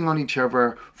hating on each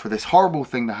other for this horrible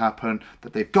thing to happen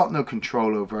that they've got no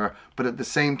control over, but at the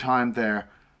same time they're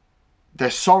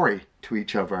sorry to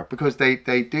each other because they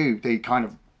kind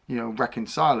of, you know,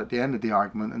 reconcile at the end of the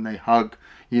argument and they hug,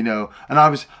 you know. And I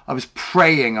was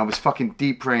praying, I was fucking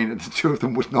deep praying that the two of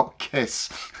them would not kiss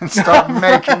and start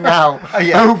making out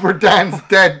over Dan's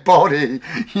dead body,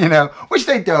 you know, which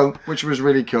they don't, which was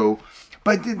really cool.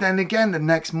 But then again, the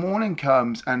next morning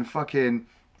comes and fucking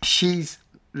she's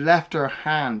left her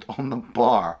hand on the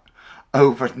bar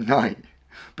overnight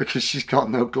because she's got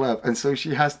no glove, and so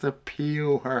she has to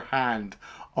peel her hand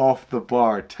off the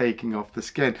bar, taking off the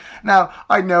skin. Now,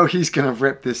 I know he's going to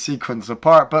rip this sequence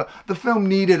apart, but the film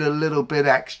needed a little bit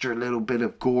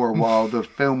of gore while the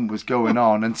film was going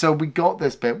on, and so we got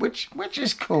this bit, which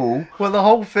is cool. Well, the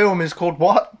whole film is called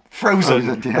what?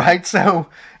 Frozen, right? So,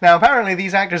 now apparently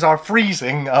these actors are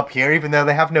freezing up here, even though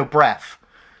they have no breath.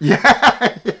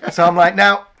 Yeah. So I'm like,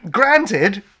 now,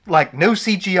 granted, like, no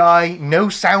CGI, no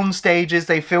sound stages.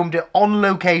 They filmed it on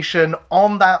location,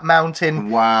 on that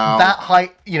mountain. Wow. That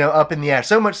height, you know, up in the air.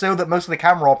 So much so that most of the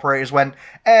camera operators went,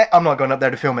 I'm not going up there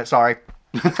to film it, sorry.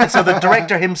 And so the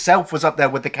director himself was up there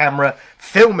with the camera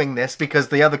filming this because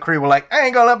the other crew were like, I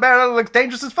ain't going up there, that looks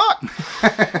dangerous as fuck.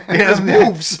 There's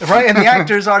wolves. Right, and the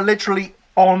actors are literally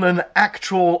on an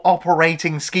actual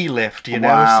operating ski lift, you know.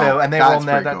 Wow. So, and they were on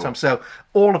there at that time. So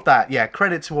all of that, yeah,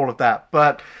 credit to all of that.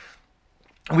 But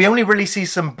we only really see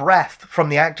some breath from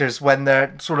the actors when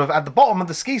they're sort of at the bottom of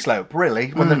the ski slope,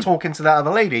 really, when they're talking to that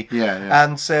other lady. Yeah.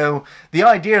 And so the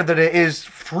idea that it is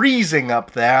freezing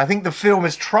up there, I think the film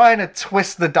is trying to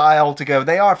twist the dial to go,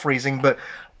 they are freezing, but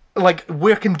like,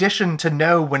 we're conditioned to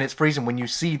know when it's freezing when you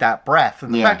see that breath,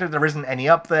 and the fact that there isn't any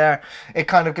up there, it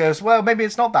kind of goes, well, maybe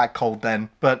it's not that cold then.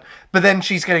 But then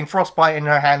she's getting frostbite and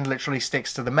her hand literally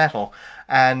sticks to the metal.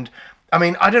 And I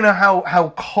mean, I don't know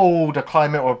how cold a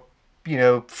climate or, you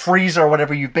know, freezer or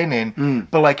whatever you've been in,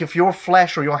 but like, if your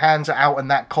flesh or your hands are out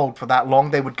and that cold for that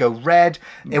long, they would go red.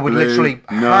 It would literally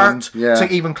hurt to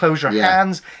even close your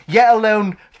hands, yet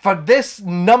alone for this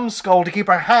numbskull to keep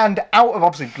her hand out of,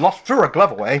 obviously lost, threw her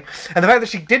glove away, and the fact that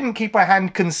she didn't keep her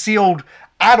hand concealed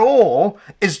at all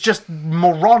is just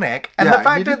moronic. And the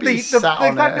fact that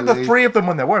the three of them,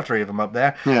 when there were three of them up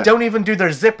there, don't even do their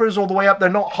zippers all the way up. They're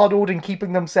not huddled and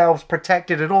keeping themselves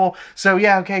protected at all. So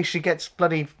yeah, okay, she gets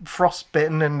bloody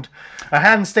frostbitten and her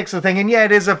hand sticks to the thing. And yeah,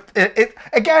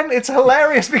 again, it's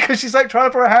hilarious because she's like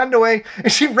trying to put her hand away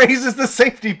and she raises the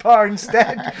safety bar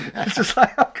instead. It's just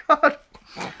like, oh god.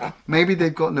 Maybe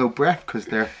they've got no breath because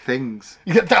they're things.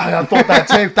 Yeah, I thought that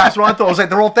too. That's what I thought. I was like,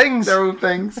 they're all things. They're all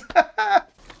things.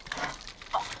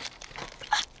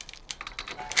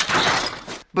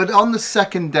 But on the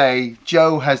second day,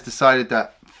 Joe has decided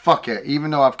that, fuck it,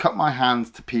 even though I've cut my hands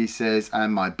to pieces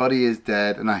and my buddy is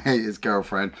dead and I hate his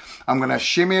girlfriend, I'm going to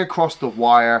shimmy across the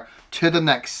wire to the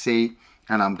next seat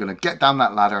and I'm going to get down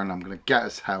that ladder and I'm going to get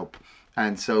us help.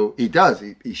 And so he does.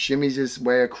 He shimmies his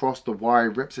way across the wire,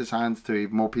 rips his hands to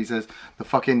even more pieces. The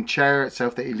fucking chair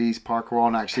itself that he leaves Parker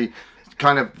on actually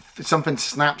kind of, something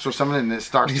snaps or something and it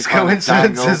starts These to kind of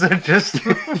dangle. coincidences are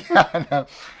just... Yeah, I know.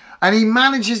 And he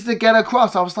manages to get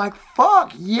across. I was like,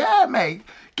 fuck, yeah, mate.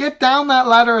 Get down that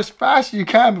ladder as fast as you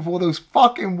can before those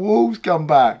fucking wolves come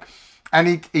back.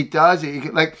 And he does.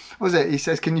 Like, what was it? He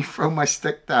says, can you throw my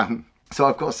stick down? So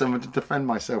I've got someone to defend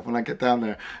myself when I get down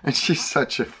there. And she's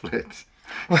such a flit.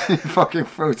 She fucking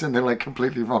throws in the like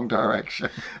completely wrong direction.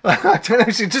 I don't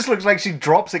know. She just looks like she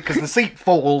drops it because the seat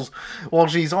falls while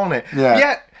she's on it. Yeah.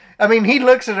 Yet, I mean, he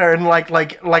looks at her and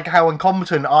like how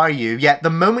incompetent are you? Yet the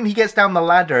moment he gets down the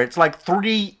ladder, it's like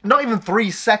not even 3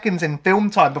 seconds in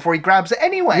film time before he grabs it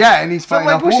anyway. Yeah, and he's fighting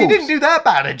so I'm off like, well, wolves. she didn't do that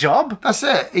bad a job. That's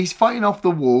it. He's fighting off the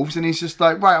wolves, and he's just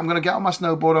like, right, I'm gonna get on my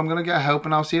snowboard. I'm gonna get help,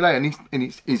 and I'll see you later.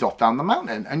 And he's off down the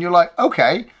mountain, and you're like,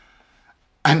 okay.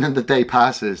 And then the day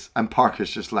passes, and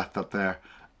Parker's just left up there,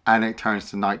 and it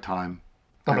turns to nighttime.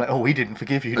 I'm like, oh, he didn't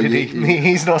forgive you, did he?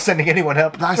 He's not sending anyone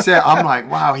up. That's it. I'm like,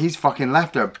 wow, he's fucking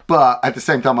left her. But at the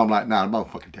same time, I'm like, nah, I'm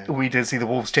motherfucking dead. We did see the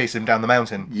wolves chase him down the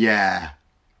mountain. Yeah.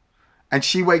 And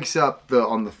she wakes up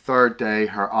on the third day.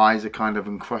 Her eyes are kind of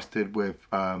encrusted with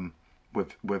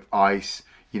ice.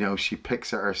 You know, she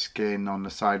picks at her skin on the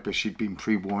side, but she'd been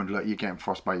pre-warned, like, you're getting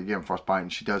frostbite,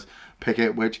 and she does pick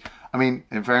it, which, I mean,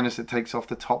 in fairness, it takes off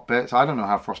the top bits. I don't know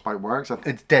how frostbite works.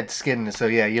 It's dead skin, so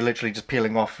yeah, you're literally just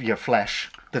peeling off your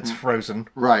flesh that's frozen.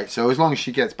 Right, so as long as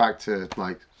she gets back to,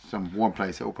 like, some warm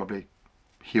place, it'll probably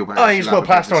heal better. Oh, you just put a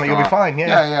plaster on it, you'll be fine,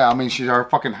 yeah. Yeah, I mean, her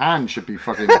fucking hand should be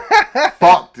fucking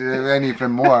fucked,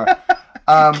 anything more.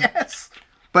 Yes.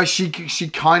 But she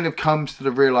kind of comes to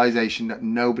the realization that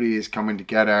nobody is coming to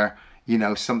get her. You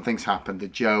know, something's happened to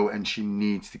Joe and she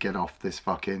needs to get off this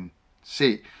fucking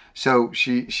seat. So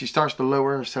she starts to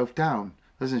lower herself down,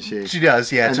 doesn't she? She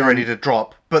does, yeah, it's ready to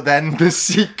drop. But then the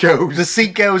seat goes. The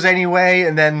seat goes anyway,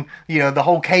 and then, you know, the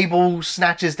whole cable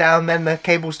snatches down, then the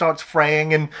cable starts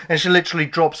fraying, and she literally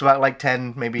drops about like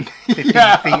 10, maybe 15 feet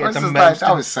at the most. Like,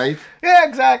 that was safe. Yeah,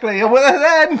 exactly. And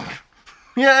then,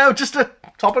 you know, just to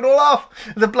top it all off,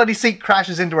 the bloody seat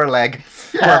crashes into her leg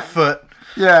or her foot.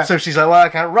 Yeah. So she's like, well, I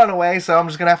can't run away, so I'm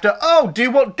just going to have to, do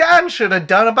what Dan should have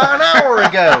done about an hour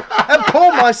ago and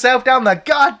pull myself down the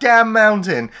goddamn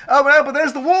mountain. Oh, no, but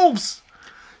there's the wolves.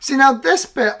 See, now this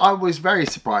bit I was very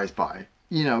surprised by.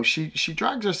 You know, she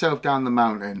drags herself down the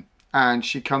mountain and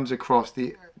she comes across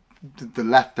the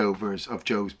leftovers of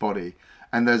Joe's body,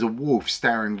 and there's a wolf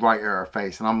staring right at her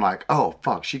face, and I'm like, oh,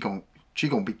 fuck, she gonna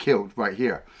be killed right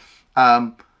here.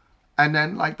 And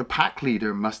then, like, the pack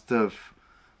leader must have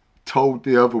told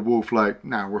the other wolf, like,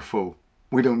 nah, we're full.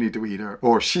 We don't need to eat her.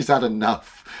 Or she's had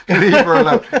enough. Leave her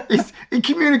alone. He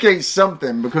communicates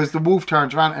something, because the wolf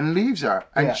turns around and leaves her.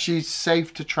 And she's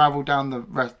safe to travel down the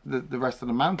rest of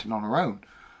the mountain on her own.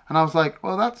 And I was like,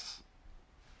 well, that's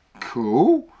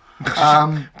cool.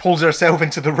 Pulls herself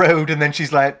into the road, and then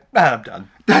she's like, I'm done.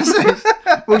 That's it.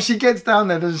 Well, she gets down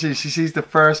there, doesn't she? She sees the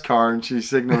first car and she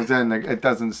signals in. Like, it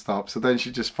doesn't stop. So then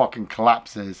she just fucking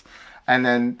collapses. And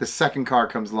then the second car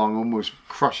comes along, almost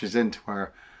crushes into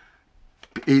her.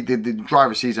 The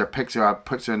driver sees her, picks her up,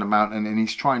 puts her in the mountain, and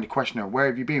he's trying to question her. Where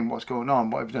have you been? What's going on?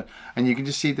 What have you done? And you can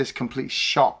just see this complete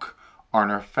shock on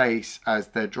her face as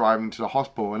they're driving to the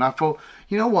hospital. And I thought,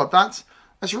 you know what? That's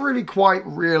really quite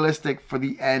realistic for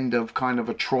the end of kind of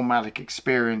a traumatic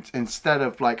experience, instead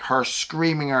of like her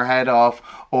screaming her head off,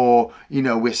 or, you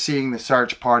know, we're seeing the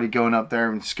search party going up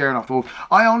there and scaring off the wolf.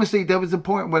 I honestly, there was a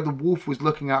point where the wolf was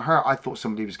looking at her. I thought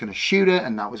somebody was going to shoot it,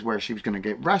 and that was where she was going to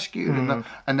get rescued.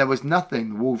 And there was nothing.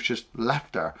 The wolf just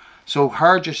left her. So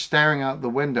her just staring out the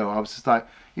window, I was just like,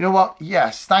 you know what?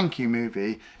 Yes, thank you,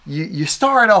 movie. You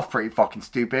started off pretty fucking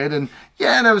stupid, and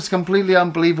yeah, there was completely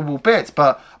unbelievable bits,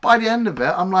 but by the end of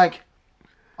it, I'm like,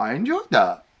 I enjoyed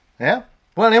that. Yeah.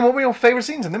 Well, then, what were your favourite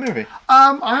scenes in the movie?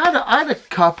 I had a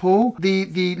couple.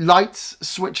 The lights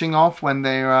switching off when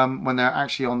they're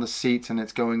actually on the seats and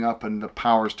it's going up and the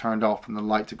power's turned off and the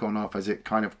lights are going off as it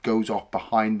kind of goes off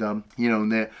behind them. You know,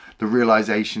 and the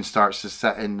realization starts to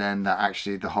set in then that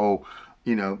actually the whole,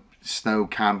 you know, snow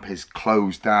camp is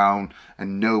closed down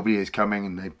and nobody is coming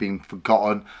and they've been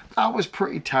forgotten. That was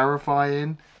pretty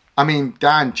terrifying. I mean,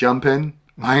 Dan jumping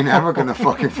I ain't ever gonna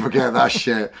fucking forget that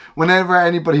shit. Whenever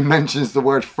anybody mentions the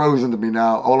word Frozen to me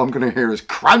now, all I'm gonna hear is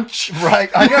crunch. Right,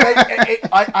 I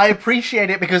know. I appreciate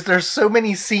it because there's so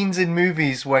many scenes in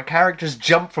movies where characters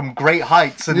jump from great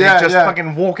heights and they just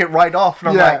fucking walk it right off, and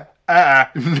I'm like,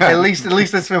 at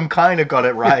least this film kind of got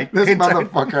it right. This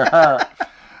motherfucker hurt.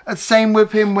 And same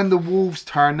with him when the wolves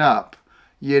turn up.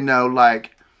 You know,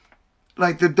 like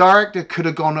the director could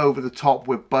have gone over the top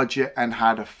with budget and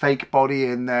had a fake body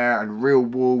in there and real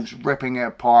wolves ripping it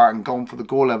apart and gone for the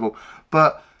gore level.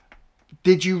 But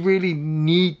did you really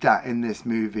need that in this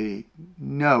movie?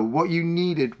 No. What you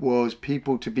needed was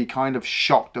people to be kind of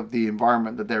shocked of the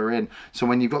environment that they're in. So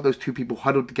when you've got those two people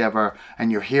huddled together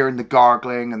and you're hearing the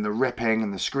gargling and the ripping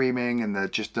and the screaming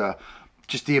and just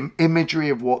the imagery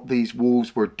of what these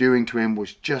wolves were doing to him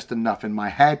was just enough in my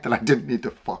head that I didn't need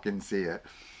to fucking see it.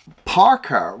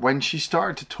 Parker, when she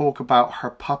started to talk about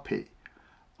her puppy,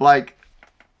 like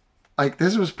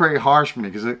this was pretty harsh for me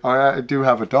because I do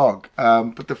have a dog.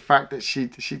 But the fact that she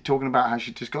talking about how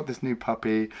she just got this new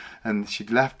puppy and she'd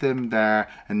left him there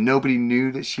and nobody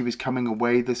knew that she was coming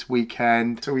away this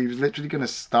weekend. So he was literally going to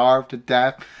starve to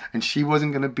death and she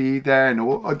wasn't going to be there. And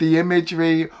all the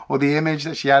imagery or the image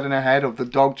that she had in her head of the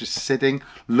dog just sitting,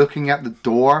 looking at the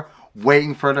door,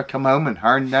 waiting for her to come home and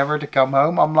her never to come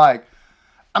home. I'm like,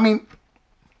 I mean,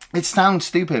 it sounds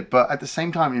stupid, but at the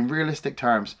same time, in realistic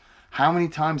terms, how many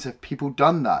times have people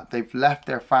done that? They've left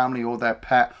their family or their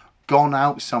pet, gone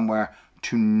out somewhere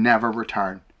to never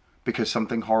return because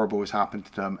something horrible has happened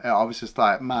to them. I was just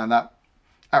like, man, that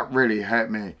really hurt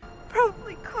me.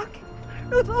 Probably cocking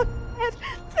my little head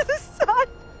to the side,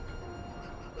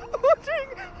 wondering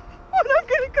when I'm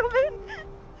gonna come in,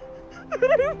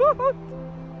 but I won't.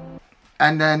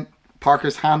 And then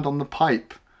Parker's hand on the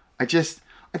pipe.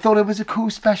 I thought it was a cool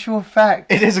special effect.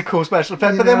 It is a cool special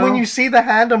effect, but then when you see the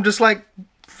hand, I'm just like,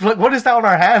 what is that on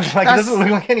her hand? Like, it doesn't look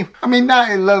like any... I mean,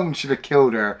 that alone should have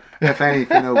killed her, if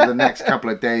anything, over the next couple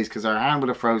of days, because her hand would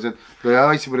have frozen. The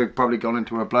ice would have probably gone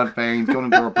into her blood veins, gone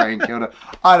into her brain, killed her.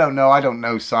 I don't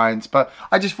know science, but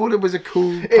I just thought it was a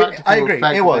cool practical I agree,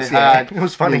 effect it was, had, it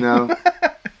was funny. You know?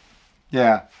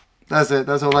 Yeah, that's it,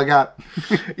 that's all I got.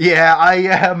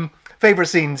 Yeah, favourite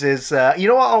scenes is, you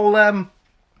know what,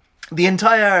 the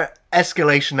entire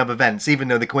escalation of events, even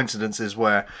though the coincidences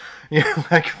were, you know,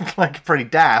 like pretty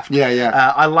daft.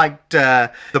 Yeah. I liked the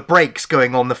breaks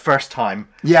going on the first time.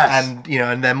 Yes. And, you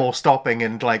know, and them all stopping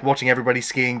and, like, watching everybody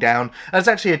skiing down. And it's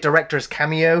actually a director's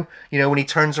cameo, you know, when he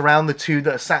turns around, the two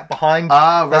that are sat behind.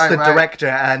 Ah, right, That's the right. director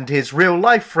and his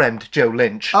real-life friend, Joe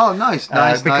Lynch. Oh, nice.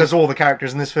 Because all the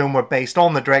characters in this film were based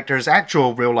on the director's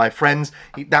actual real-life friends.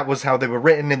 That was how they were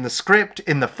written in the script,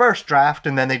 in the first draft,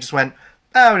 and then they just went...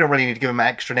 we don't really need to give them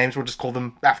extra names. We'll just call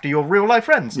them after your real-life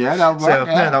friends. Yeah, that worked. So,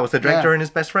 yeah, that was the director and his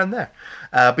best friend there.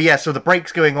 But yeah, so the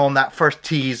breaks going on, that first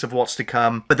tease of what's to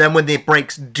come. But then when the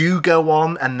breaks do go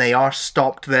on and they are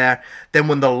stopped there, then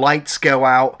when the lights go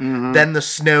out, then the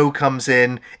snow comes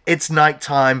in, it's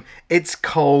nighttime, it's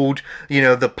cold, you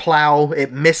know, the plow,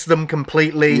 it missed them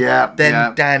completely.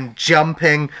 Then Dan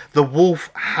jumping, the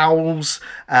wolf howls,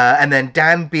 and then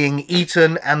Dan being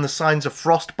eaten and the signs of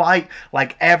frostbite,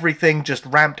 like everything just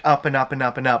ramped up and up and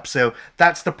up and up. So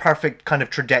that's the perfect kind of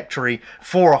trajectory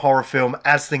for a horror film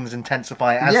as things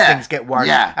intensify, as things get worse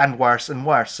and worse and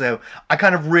worse. So I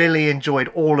kind of really enjoyed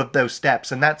all of those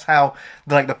steps, and that's how,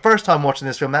 like, the first time watching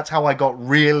this film, that's how I got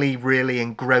really, really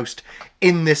engrossed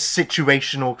in this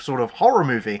situational sort of horror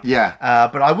movie.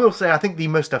 But I will say, I think the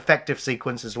most effective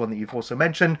sequence is one that you've also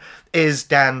mentioned, is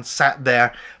Dan sat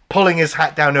there pulling his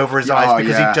hat down over his eyes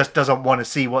because he just doesn't want to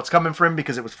see what's coming for him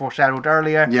because it was foreshadowed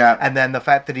earlier. And then the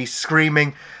fact that he's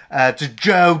screaming to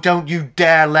Joe, "Don't you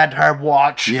dare let her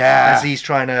watch!" As he's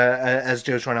trying to, as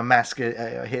Joe's trying to mask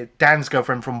Dan's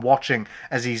girlfriend from watching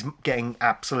as he's getting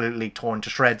absolutely torn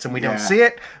to shreds, and we don't see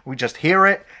it, we just hear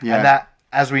it, and that.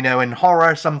 As we know in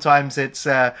horror, sometimes it's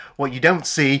what you don't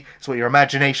see, it's what your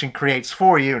imagination creates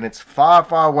for you, and it's far,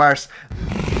 far worse.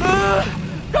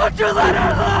 Don't you let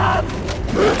her live!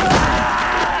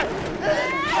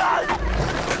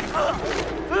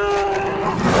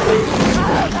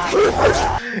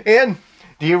 Ian,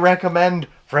 do you recommend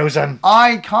Frozen?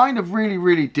 I kind of really,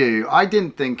 really do. I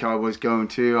didn't think I was going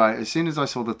to. As soon as I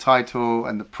saw the title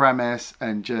and the premise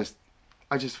and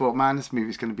I just thought, man, this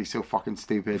movie's going to be so fucking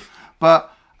stupid.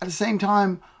 But at the same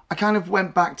time, I kind of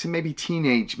went back to maybe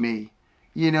teenage me.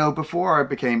 You know, before I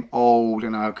became old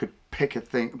and I could pick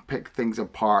things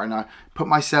apart and I put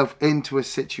myself into a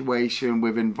situation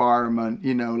with environment,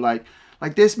 you know, like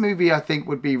this movie I think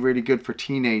would be really good for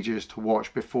teenagers to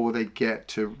watch before they get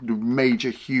to the major,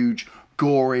 huge,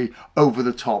 gory,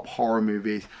 over-the-top horror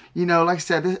movies. You know, like I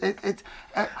said, it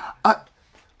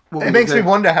makes me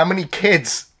wonder how many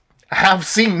kids have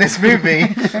seen this movie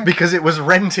because it was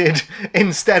rented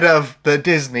instead of the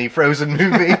Disney Frozen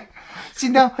movie. See,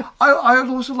 now, I would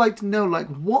also like to know, like,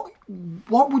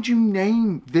 what would you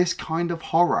name this kind of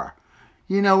horror?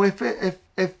 You know, if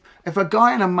a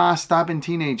guy in a mask stabbing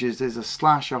teenagers is a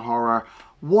slasher horror,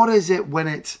 what is it when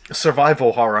it's...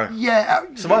 Survival horror. Yeah.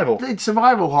 Survival. It's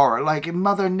survival horror, like in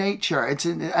Mother Nature. It's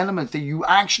an element that you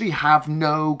actually have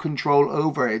no control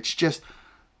over. It's just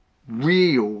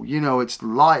real, you know, it's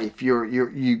life.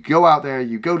 You go out there,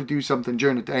 you go to do something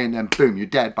during the day, and then boom, you're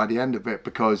dead by the end of it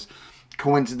because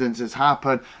coincidences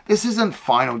happen. This isn't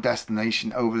Final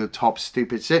Destination over the top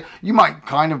stupid shit. You might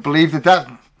kind of believe that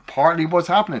that's partly what's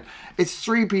happening. It's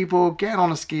three people getting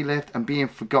on a ski lift and being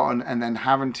forgotten and then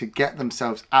having to get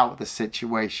themselves out of the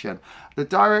situation. The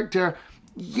director,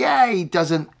 yeah, he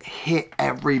doesn't hit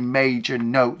every major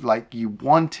note like you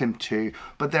want him to,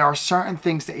 but there are certain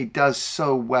things that he does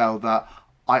so well that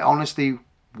I honestly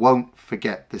won't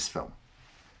forget this film.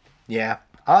 Yeah,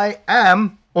 I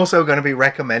am also going to be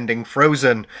recommending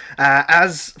Frozen,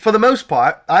 as for the most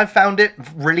part I've found it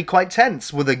really quite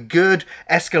tense with a good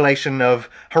escalation of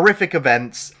horrific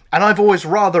events, and I've always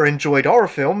rather enjoyed horror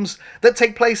films that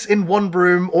take place in one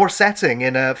room or setting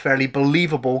in a fairly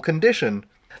believable condition.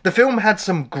 The film had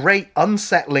some great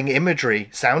unsettling imagery,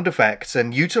 sound effects,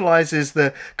 and utilises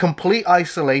the complete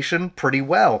isolation pretty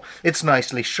well. It's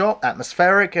nicely shot,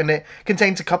 atmospheric, and it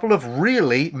contains a couple of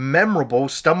really memorable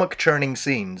stomach-churning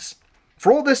scenes.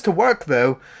 For all this to work,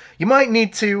 though, you might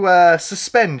need to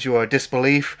suspend your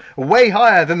disbelief way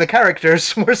higher than the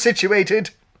characters were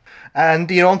situated. And,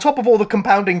 you know, on top of all the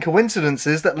compounding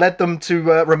coincidences that led them to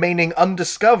remaining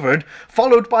undiscovered,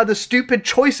 followed by the stupid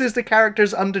choices the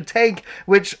characters undertake,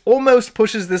 which almost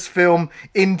pushes this film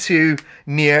into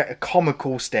near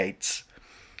comical states.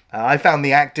 I found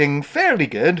the acting fairly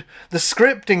good. The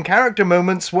script and character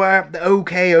moments were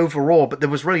okay overall, but there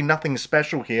was really nothing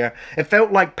special here. It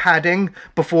felt like padding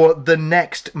before the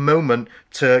next moment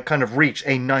to kind of reach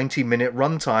a 90-minute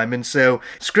runtime, and so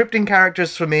script and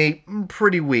characters for me,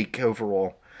 pretty weak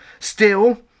overall.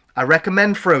 Still, I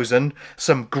recommend Frozen.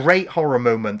 Some great horror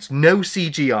moments, no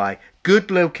CGI, good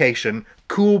location,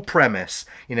 cool premise.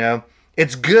 You know,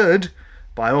 it's good,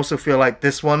 but I also feel like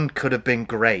this one could have been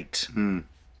great.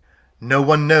 No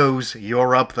one knows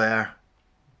you're up there.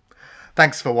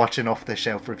 Thanks for watching Off the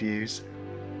Shelf Reviews.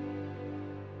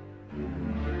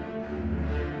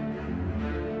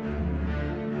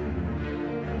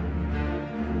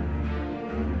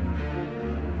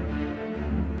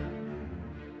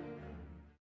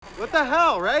 What the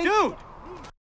hell, right? Dude!